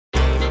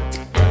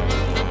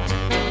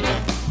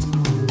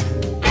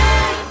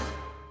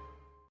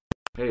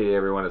Hey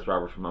everyone, it's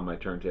Robert from On My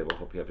Turntable.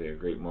 Hope you're having a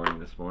great morning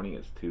this morning.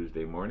 It's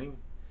Tuesday morning.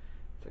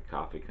 It's a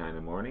coffee kind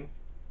of morning.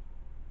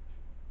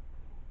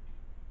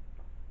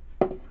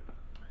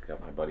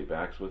 Got my buddy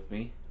Bax with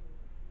me.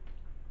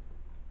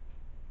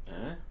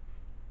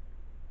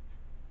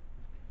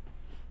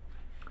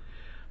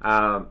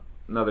 Uh,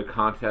 Another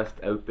contest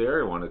out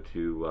there. I wanted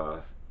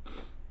to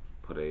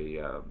put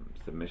a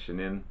submission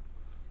in.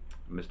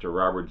 Mr.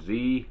 Robert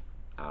Z,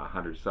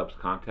 100 subs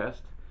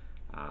contest.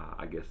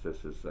 I guess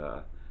this is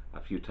a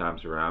few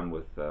times around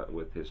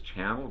with his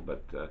channel,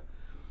 but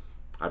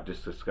I've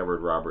just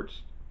discovered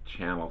Robert's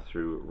channel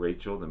through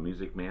Rachel, the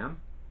Music Man,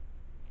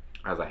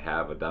 as I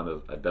have a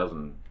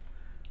dozen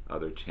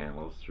other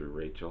channels through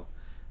Rachel.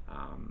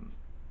 Um,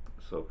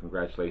 so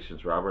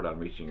congratulations, Robert, on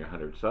reaching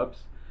 100 subs.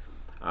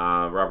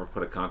 Robert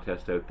put a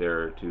contest out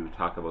there to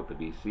talk about the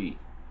BC.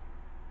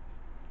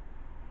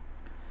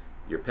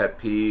 Your pet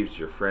peeves,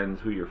 your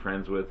friends, who you're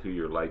friends with, who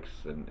your likes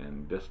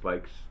and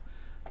dislikes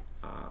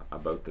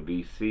about the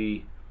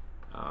BC,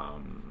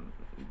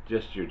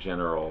 just your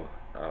general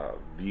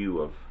view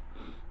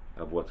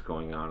of what's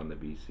going on in the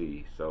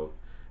BC. So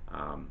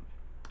um,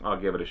 I'll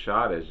give it a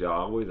shot. As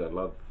always, I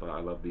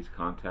love these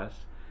contests.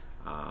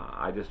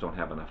 I just don't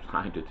have enough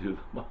time to do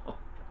them all.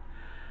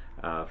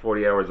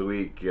 40 hours a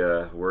week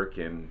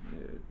working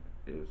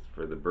is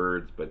for the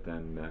birds, but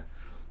then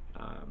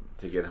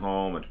to get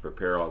home and to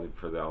prepare all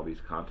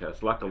these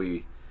contests.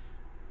 Luckily,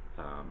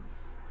 um,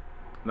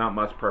 not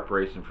much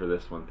preparation for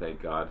this one,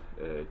 thank God.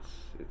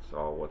 It's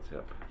all what's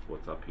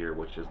up here,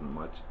 which isn't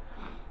much.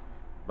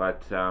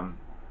 But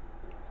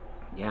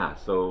yeah,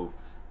 so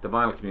the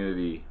vinyl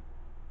community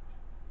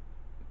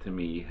to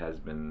me has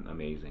been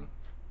amazing.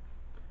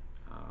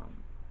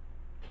 Um,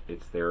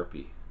 it's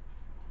therapy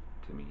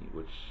to me,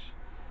 which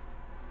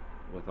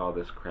with all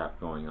this crap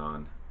going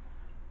on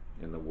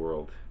in the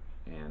world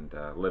and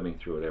living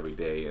through it every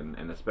day,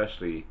 and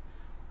especially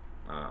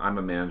I'm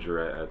a manager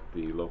at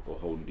the local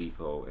Home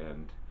Depot,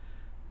 and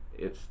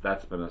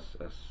that's been a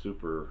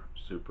super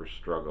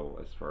struggle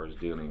as far as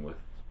dealing with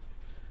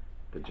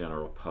the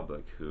general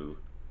public who,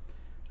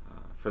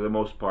 for the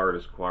most part,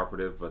 is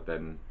cooperative, but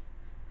then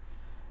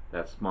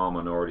that small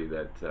minority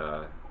that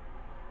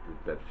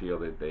feel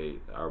that they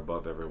are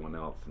above everyone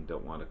else and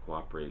don't want to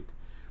cooperate,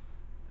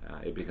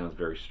 it becomes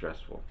very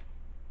stressful.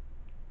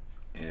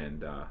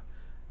 And um,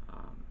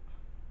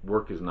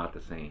 work is not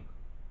the same.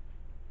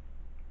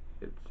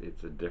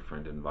 It's a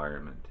different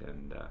environment,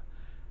 and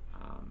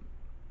um,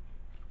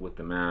 with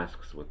the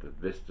masks, with the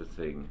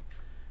distancing,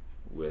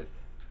 with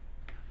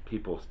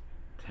people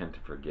tend to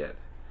forget.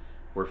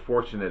 We're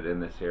fortunate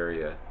in this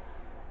area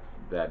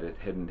that it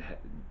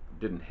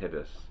didn't hit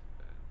us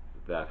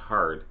that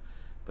hard,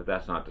 but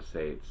that's not to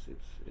say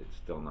it's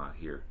still not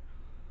here.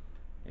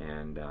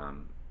 And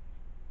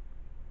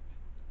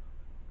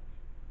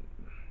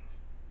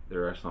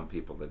there are some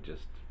people that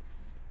just,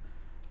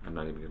 I'm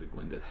not even going to go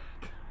into that.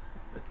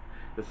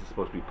 This is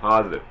supposed to be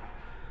positive.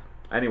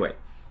 Anyway,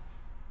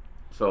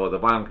 so the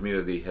vinyl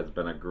community has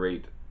been a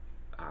great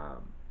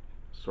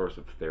source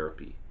of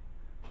therapy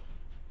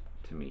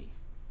to me.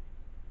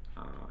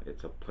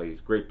 It's a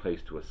great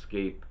place to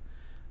escape.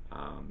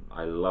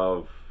 I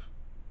love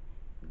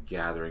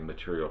gathering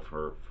material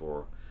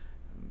for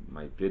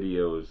my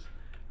videos.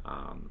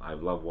 I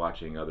love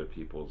watching other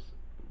people's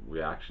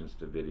reactions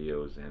to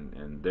videos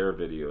and their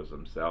videos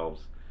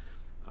themselves.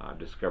 I've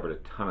discovered a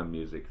ton of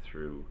music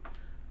through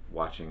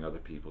watching other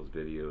people's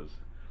videos.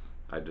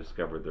 I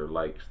discovered their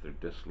likes, their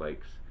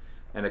dislikes,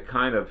 and it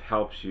kind of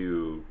helps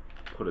you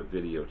put a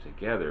video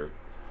together.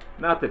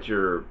 Not that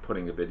you're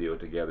putting a video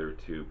together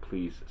to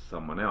please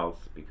someone else,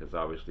 because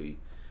obviously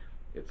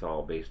it's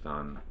all based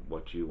on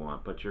what you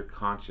want, but you're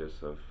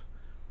conscious of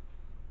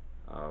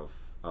of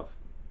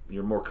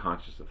you're more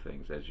conscious of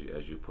things as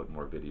you put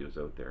more videos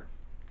out there,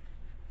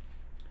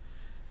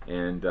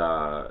 and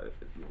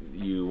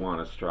you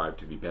want to strive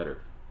to be better,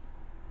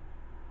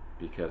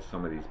 because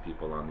some of these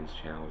people on these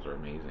channels are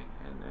amazing,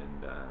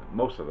 and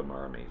most of them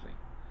are amazing.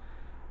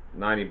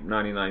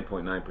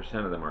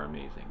 99.9% of them are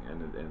amazing,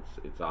 and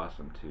it's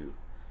awesome to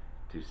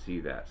see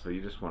that. So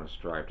you just want to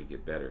strive to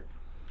get better.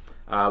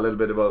 A little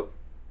bit about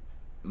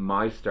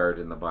my start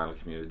in the vinyl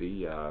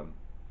community.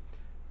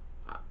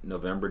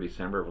 November,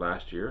 December of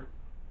last year.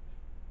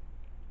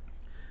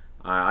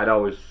 I'd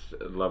always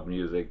loved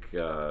music.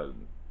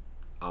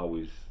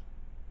 Always,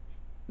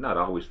 not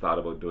always thought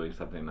about doing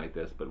something like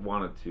this, but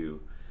wanted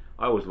to.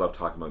 I always loved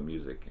talking about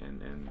music,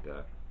 and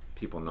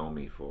people know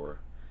me for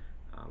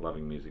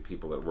loving music.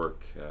 People at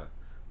work,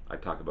 I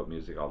talk about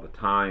music all the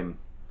time,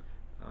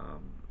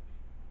 um,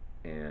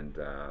 and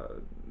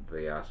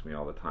they ask me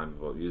all the time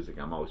about music.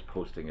 I'm always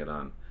posting it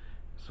on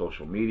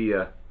social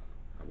media,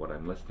 what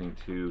I'm listening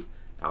to,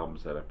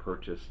 albums that I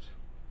purchased.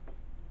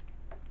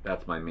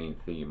 That's my main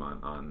theme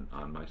on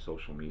my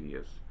social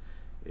medias,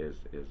 is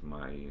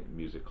my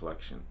music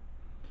collection.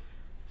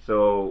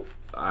 So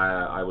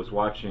I was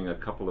watching a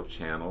couple of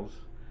channels,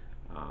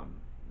 um,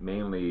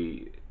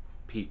 mainly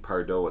Pete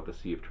Pardo at the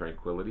Sea of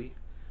Tranquility.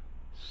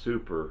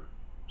 Super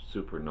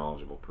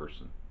knowledgeable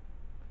person.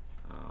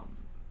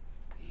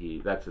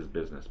 that's his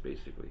business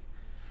basically.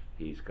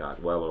 He's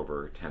got well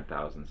over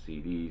 10,000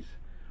 CDs.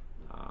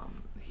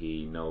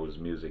 He knows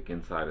music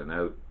inside and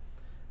out.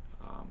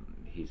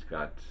 He's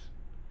got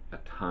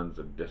tons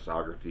of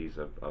discographies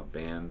of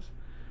bands.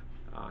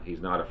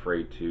 He's not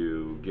afraid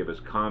to give us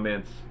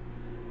comments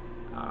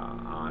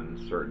on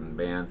certain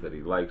bands that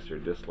he likes or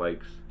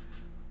dislikes.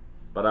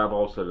 But I've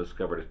also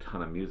discovered a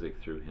ton of music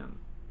through him,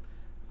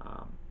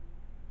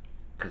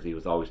 because he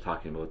was always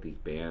talking about these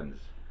bands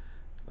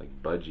like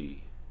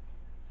Budgie,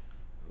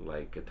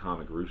 like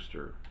Atomic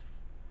Rooster,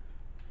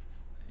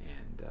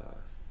 and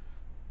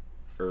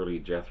early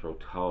Jethro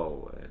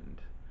Tull,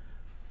 and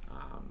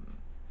um,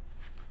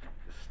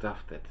 stuff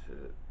that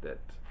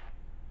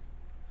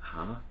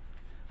I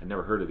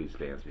never heard of these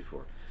bands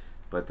before.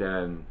 But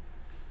then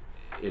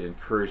it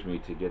encouraged me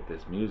to get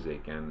this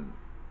music, and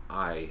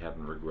I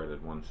haven't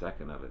regretted 1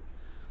 second of it.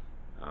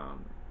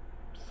 Um,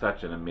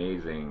 Such an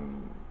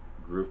amazing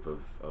group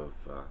of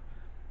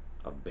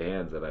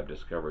bands that I've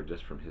discovered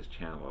just from his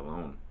channel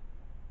alone.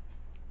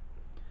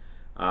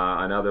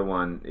 Another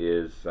one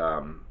is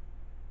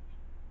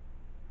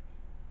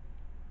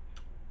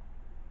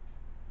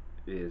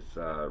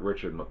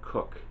Richard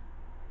McCook.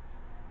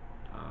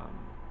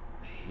 Um,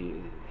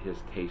 his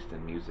taste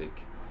in music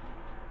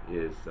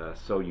is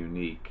so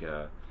unique.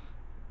 A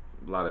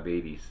lot of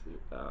 80s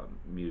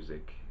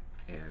music,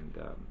 and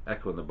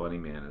Echo and the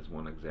Bunnymen is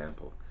one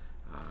example.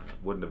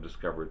 Wouldn't have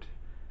discovered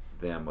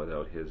them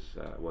without his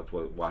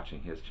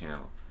watching his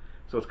channel.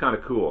 So it's kind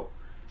of cool.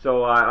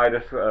 So I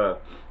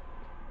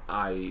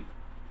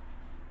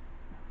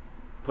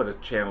put a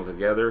channel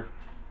together.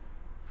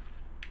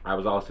 I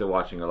was also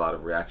watching a lot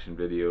of reaction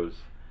videos,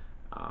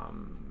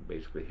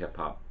 basically hip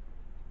hop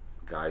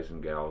guys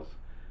and gals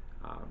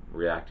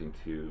reacting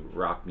to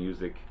rock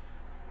music.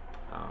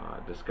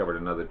 Discovered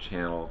another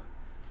channel,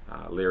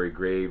 Larry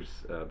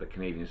Graves, the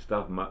Canadian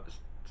Stud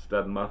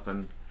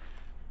Muffin,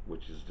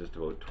 which is just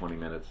about 20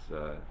 minutes.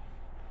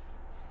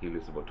 He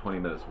lives about 20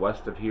 minutes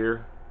west of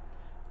here.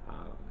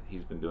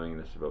 He's been doing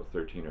this about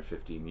 13 or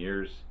 15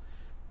 years.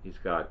 He's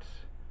got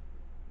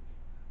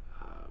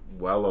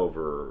well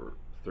over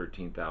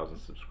 13,000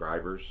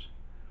 subscribers,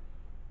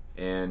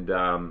 and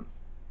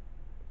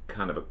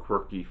kind of a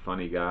quirky,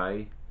 funny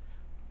guy.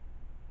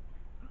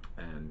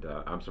 And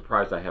I'm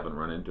surprised I haven't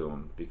run into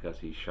him, because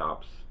he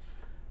shops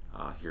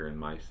here in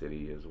my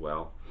city as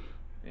well.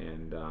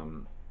 And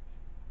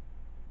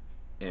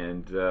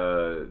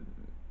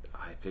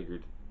I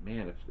figured,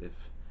 man, if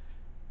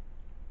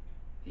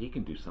he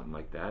can do something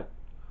like that,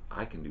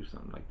 I can do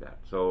something like that.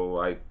 So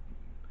I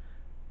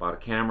bought a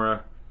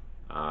camera.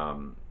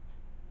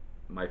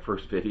 My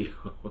first video,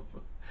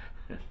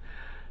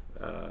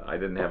 I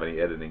didn't have any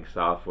editing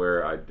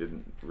software. I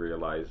didn't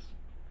realize,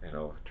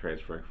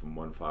 transferring from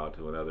one file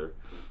to another,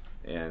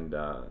 and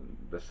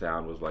the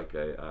sound was like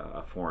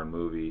a foreign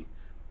movie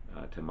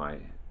to my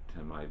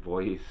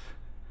voice.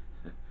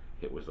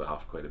 It was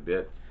off quite a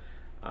bit,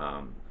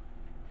 but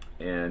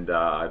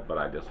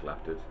I just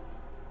left it.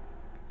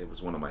 It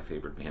was one of my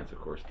favorite bands, of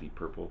course, Deep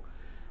Purple.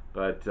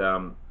 But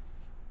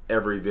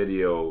every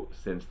video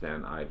since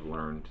then, I've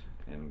learned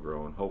and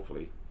grown,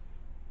 hopefully.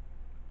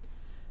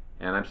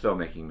 And I'm still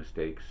making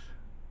mistakes,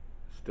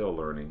 still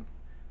learning.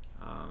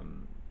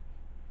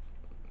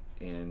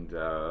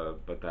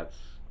 But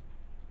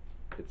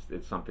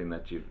it's something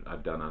that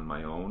I've done on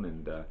my own,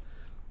 and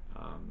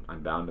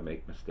I'm bound to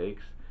make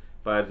mistakes.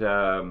 But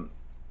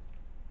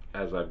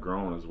as I've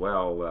grown as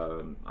well,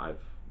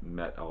 I've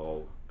met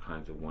all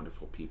kinds of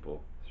wonderful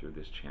people through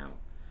this channel.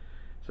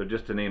 So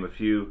just to name a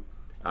few,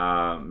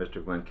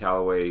 Mr. Glenn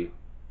Calloway,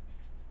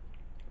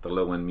 the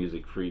Low-End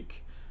Music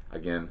Freak,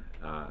 again,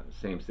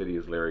 same city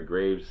as Larry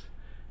Graves,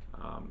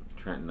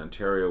 Trenton,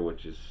 Ontario,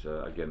 which is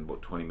again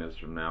about 20 minutes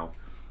from now.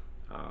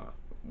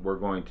 We're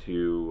going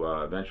to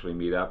eventually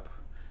meet up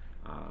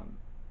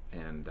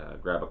and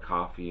grab a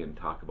coffee and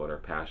talk about our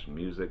passion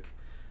music.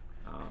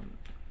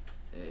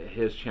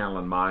 His channel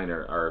and mine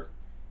are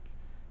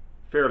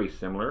fairly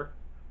similar.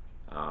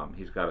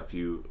 He's got a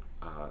few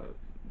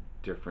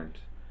different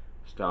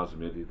styles of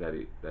music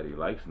that he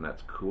likes, and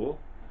that's cool.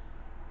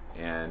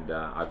 And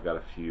I've got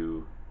a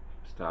few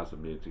styles of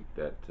music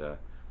that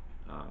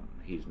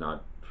he's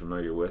not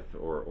familiar with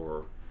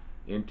or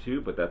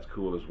into, but that's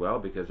cool as well,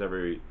 because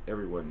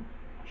everyone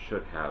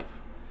should have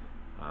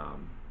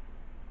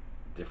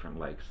different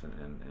likes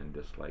and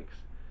dislikes.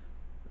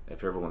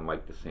 If everyone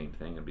liked the same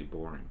thing, it'd be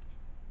boring.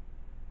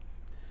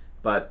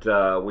 But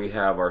we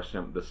have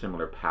the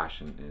similar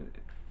passion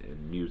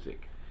in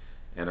music,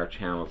 and our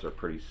channels are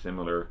pretty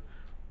similar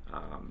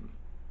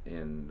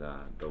in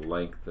the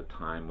length of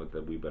time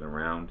that we've been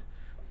around.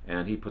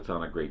 And he puts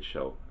on a great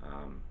show,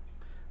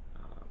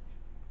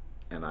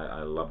 and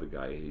I love the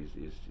guy. He's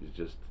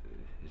just,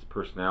 his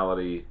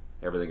personality,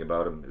 everything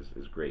about him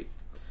is great.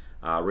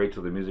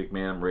 Rachel, the Music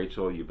Man.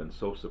 Rachel, you've been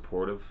so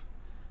supportive.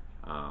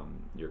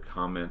 Your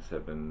comments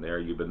have been there.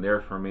 You've been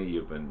there for me.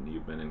 You've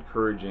been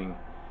encouraging.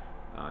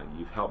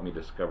 You've helped me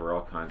discover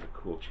all kinds of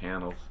cool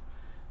channels,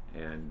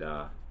 and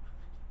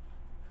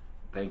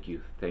thank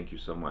you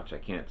so much. I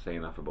can't say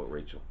enough about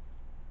Rachel.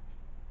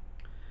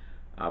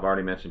 I've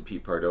already mentioned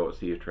Pete Pardo at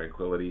Sea of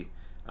Tranquility.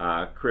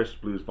 Chris,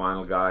 blues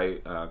vinyl guy.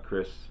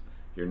 Chris,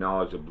 your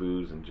knowledge of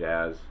blues and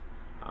jazz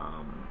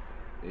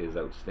is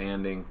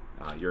outstanding.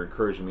 You're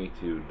encouraging me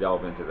to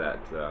delve into that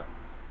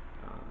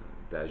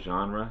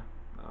genre.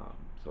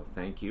 So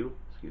thank you.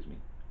 Excuse me.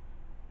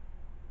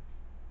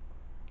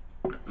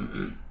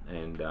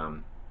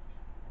 And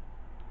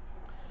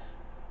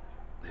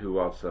who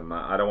else?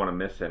 I don't want to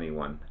miss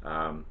anyone.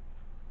 Of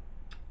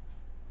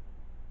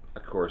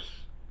course,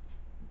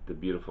 the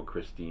beautiful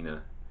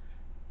Christina,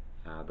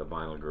 the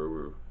vinyl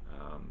guru.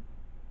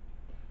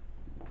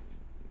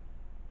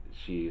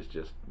 She is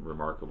just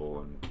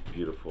remarkable and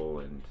beautiful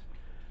and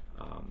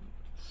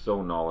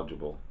so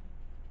knowledgeable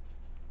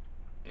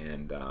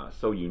and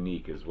so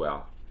unique as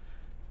well.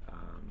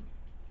 Um,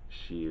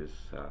 she is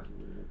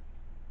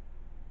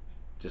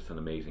just an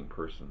amazing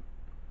person.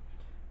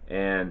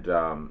 And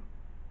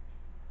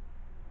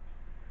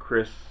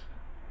Chris,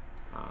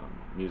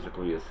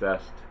 musically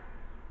assessed.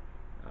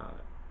 Uh,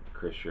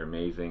 Chris, you're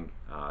amazing.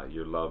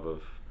 Your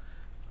love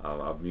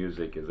of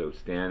music is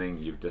outstanding.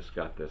 You've just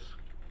got this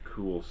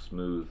cool,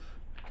 smooth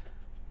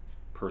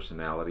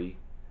personality,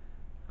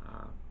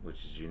 which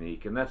is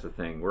unique. And that's the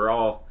thing. We're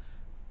all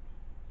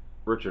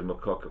Richard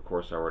McCook, of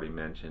course, I already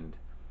mentioned.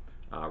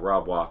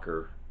 Rob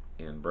Walker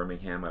in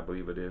Birmingham, I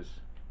believe it is.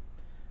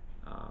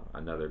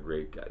 Another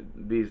great guy.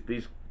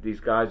 These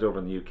guys over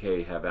in the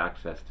UK have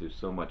access to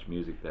so much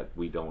music that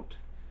we don't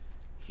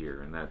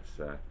hear, and that's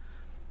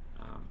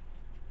um,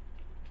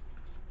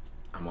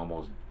 I'm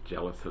almost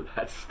jealous of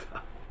that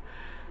stuff.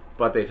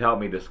 But they've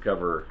helped me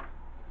discover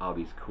all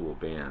these cool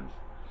bands,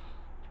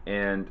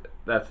 and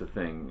that's the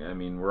thing. I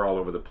mean, we're all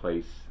over the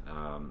place.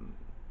 Of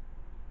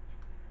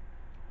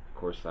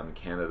course, I'm in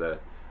Canada.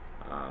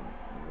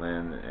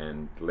 Len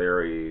and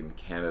Larry in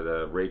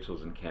Canada.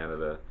 Rachel's in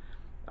Canada.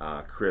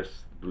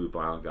 Chris, Blue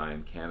Vinyl guy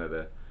in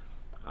Canada.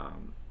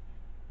 Um,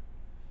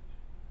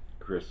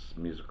 Chris,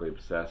 musically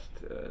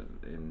obsessed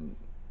in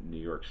New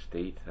York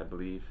State, I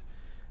believe.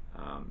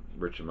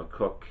 Richard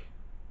McCook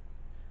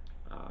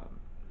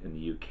in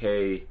the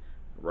UK.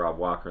 Rob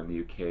Walker in the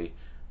UK.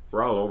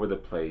 We're all over the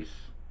place,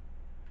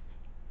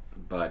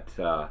 but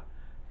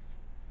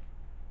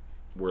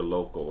we're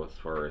local as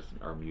far as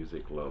our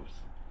music loves,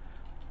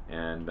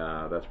 and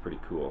that's pretty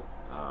cool.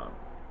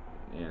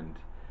 And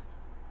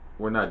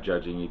we're not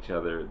judging each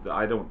other.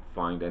 I don't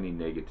find any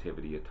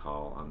negativity at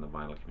all on the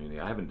vinyl community.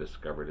 I haven't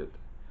discovered it,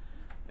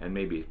 and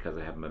maybe because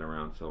I haven't been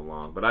around so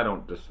long. But I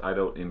don't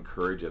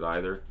encourage it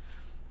either.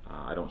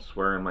 I don't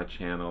swear on my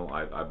channel.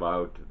 I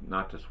vowed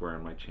not to swear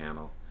on my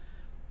channel.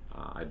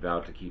 I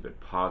vowed to keep it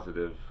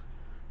positive.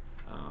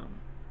 Um,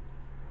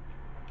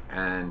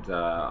 and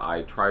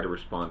I try to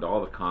respond to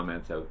all the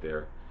comments out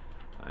there,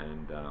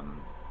 and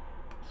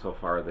so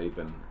far they've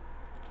been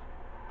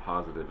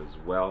positive as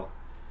well.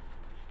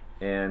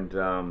 And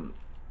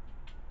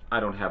I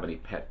don't have any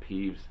pet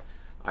peeves.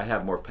 I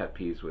have more pet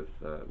peeves with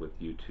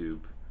YouTube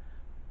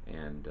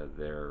and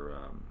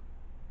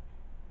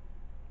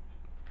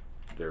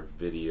their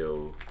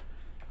video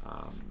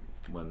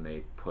when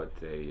they put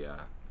a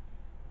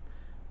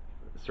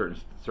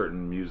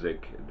certain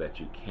music that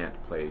you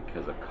can't play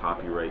because of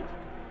copyright.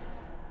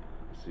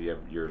 So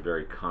you're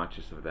very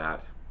conscious of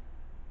that,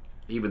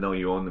 even though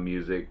you own the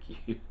music.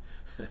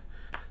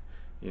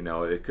 You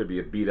know, it could be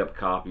a beat up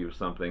copy of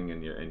something,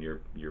 and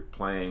you're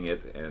playing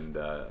it, and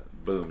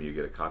boom, you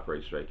get a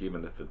copyright strike,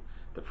 even if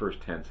the first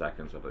 10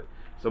 seconds of it.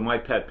 So my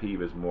pet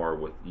peeve is more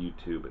with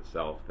YouTube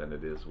itself than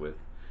it is with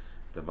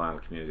the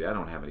vinyl community. I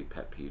don't have any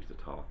pet peeves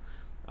at all.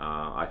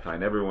 I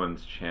find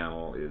everyone's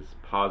channel is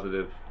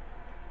positive.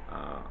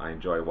 I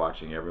enjoy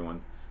watching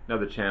everyone.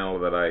 Another channel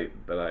that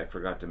I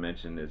forgot to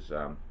mention is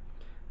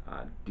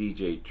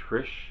DJ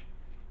Trish.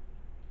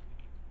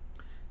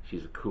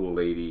 She's a cool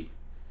lady.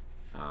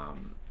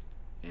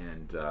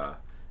 And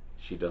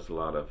she does a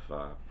lot of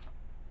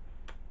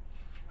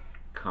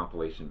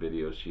compilation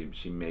videos.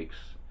 She makes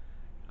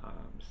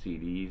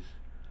CDs,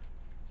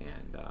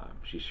 and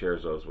she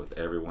shares those with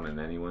everyone and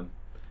anyone.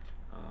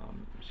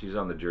 She's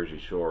on the Jersey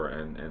Shore,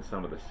 and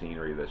some of the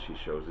scenery that she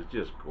shows is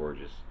just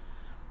gorgeous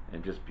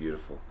and just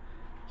beautiful.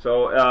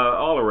 So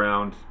all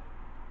around,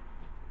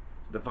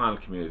 the vinyl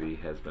community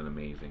has been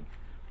amazing.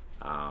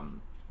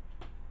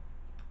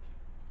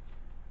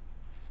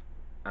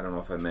 I don't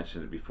know if I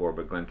mentioned it before,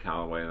 but Glenn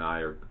Calloway and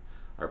I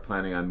are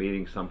planning on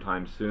meeting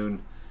sometime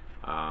soon,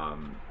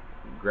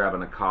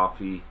 grabbing a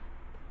coffee,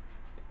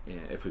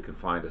 if we can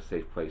find a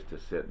safe place to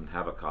sit and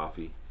have a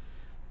coffee,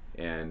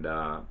 and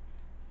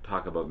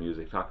talk about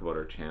music, talk about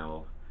our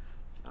channel,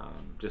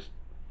 just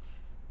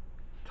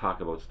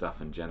talk about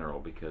stuff in general,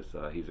 because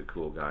he's a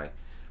cool guy,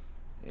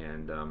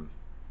 and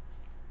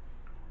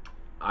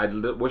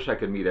wish I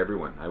could meet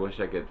everyone. I wish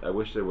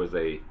there was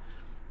a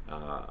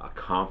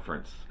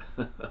conference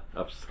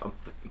of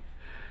something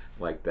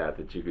like that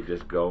you could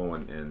just go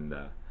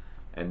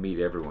and meet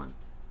everyone,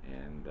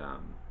 and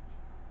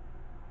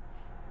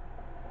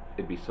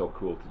it'd be so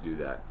cool to do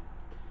that.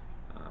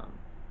 Um,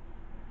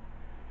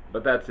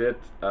 But that's it.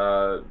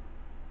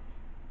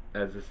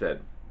 As I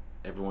said,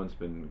 everyone's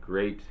been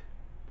great.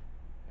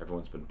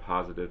 Everyone's been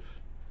positive.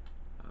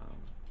 Um,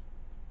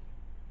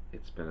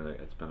 it's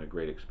been a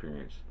great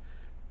experience,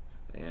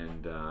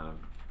 and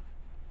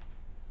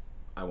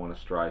I want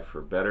to strive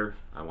for better.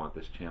 I want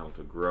this channel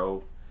to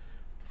grow.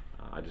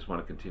 I just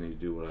want to continue to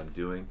do what I'm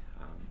doing.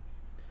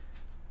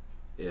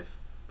 If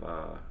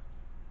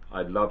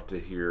I'd love to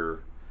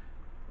hear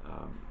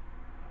um,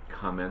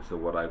 comments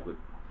of what I would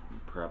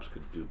perhaps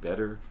could do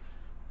better.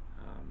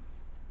 Um,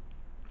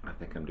 I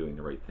think I'm doing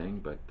the right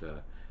thing, but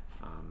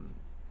um,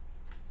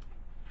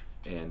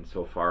 and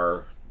so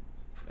far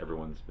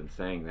everyone's been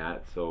saying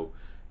that. So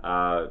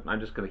I'm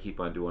just going to keep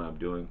on doing what I'm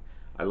doing.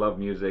 I love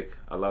music.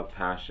 I love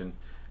passion.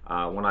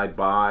 When I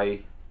buy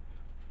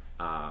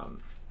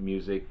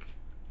music,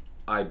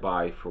 I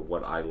buy for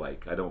what I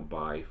like. I don't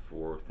buy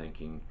for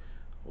thinking,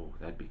 oh,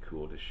 that'd be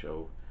cool to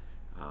show.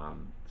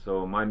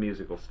 So my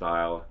musical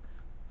style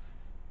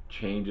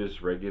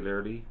changes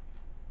regularly,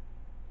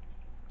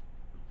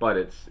 but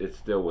it's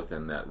still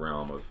within that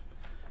realm of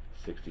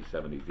 60s,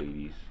 70s,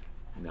 80s,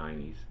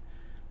 90s.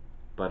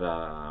 But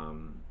I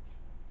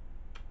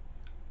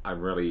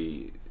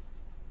really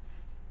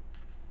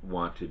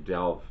want to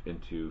delve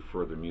into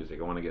further music.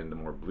 I want to get into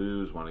more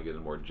blues, want to get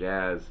into more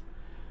jazz.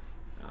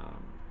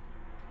 Um,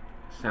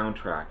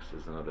 Soundtracks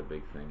is another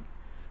big thing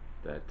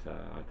that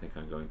I think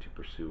I'm going to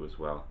pursue as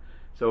well.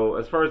 So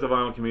as far as the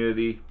vinyl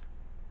community,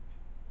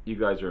 you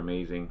guys are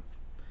amazing.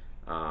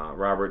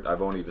 Robert,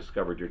 I've only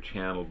discovered your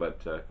channel, but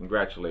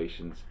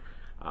congratulations.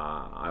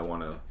 I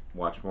want to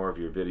watch more of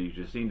your videos.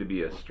 You seem to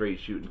be a straight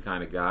shooting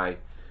kind of guy,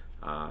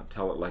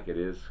 tell it like it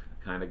is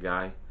kind of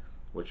guy,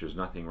 which there's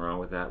nothing wrong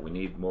with that. We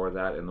need more of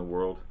that in the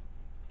world.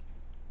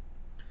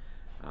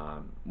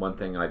 One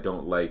thing I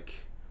don't like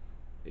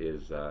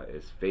is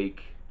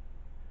fake,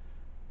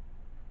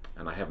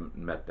 and I haven't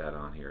met that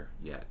on here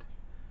yet.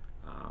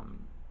 Um,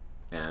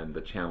 and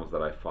the channels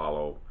that I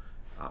follow,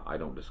 I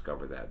don't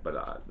discover that.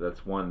 But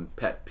that's one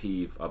pet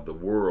peeve of the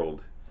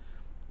world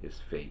is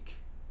fake.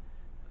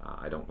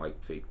 I don't like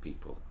fake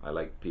people. I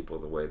like people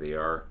the way they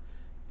are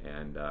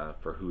and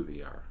for who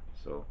they are.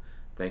 So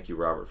thank you,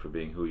 Robert, for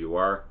being who you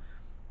are.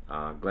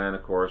 Glenn,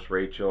 of course,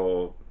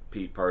 Rachel,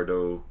 Pete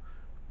Pardo,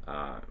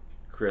 uh,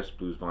 Chris,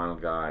 Blues Vinyl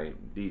Guy,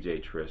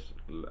 DJ Tris,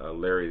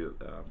 Larry,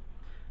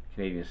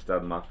 Canadian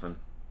Stud Muffin,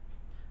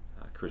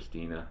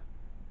 Christina,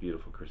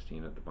 beautiful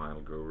Christina, the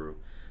Vinyl Guru,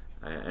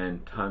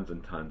 and tons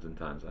and tons and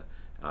tons.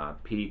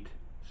 Pete,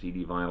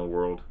 CD Vinyl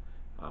World.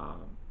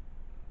 Um,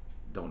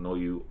 don't know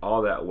you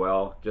all that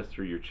well, just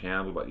through your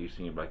channel, but you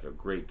seem like a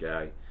great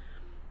guy.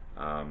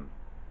 Um,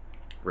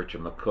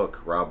 Richard McCook,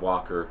 Rob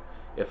Walker.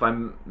 If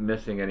I'm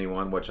missing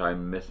anyone, which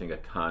I'm missing a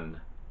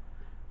ton,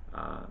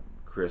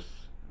 Chris,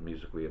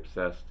 Musically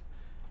Obsessed,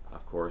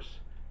 of course.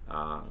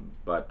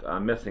 But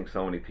I'm missing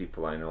so many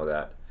people, I know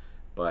that.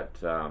 But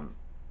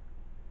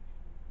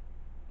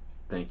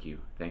thank you.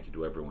 Thank you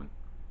to everyone.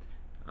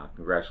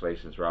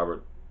 Congratulations,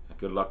 Robert.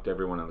 Good luck to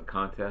everyone in the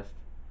contest,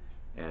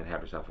 and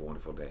have yourself a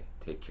wonderful day.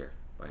 Take care.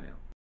 Bye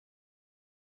now.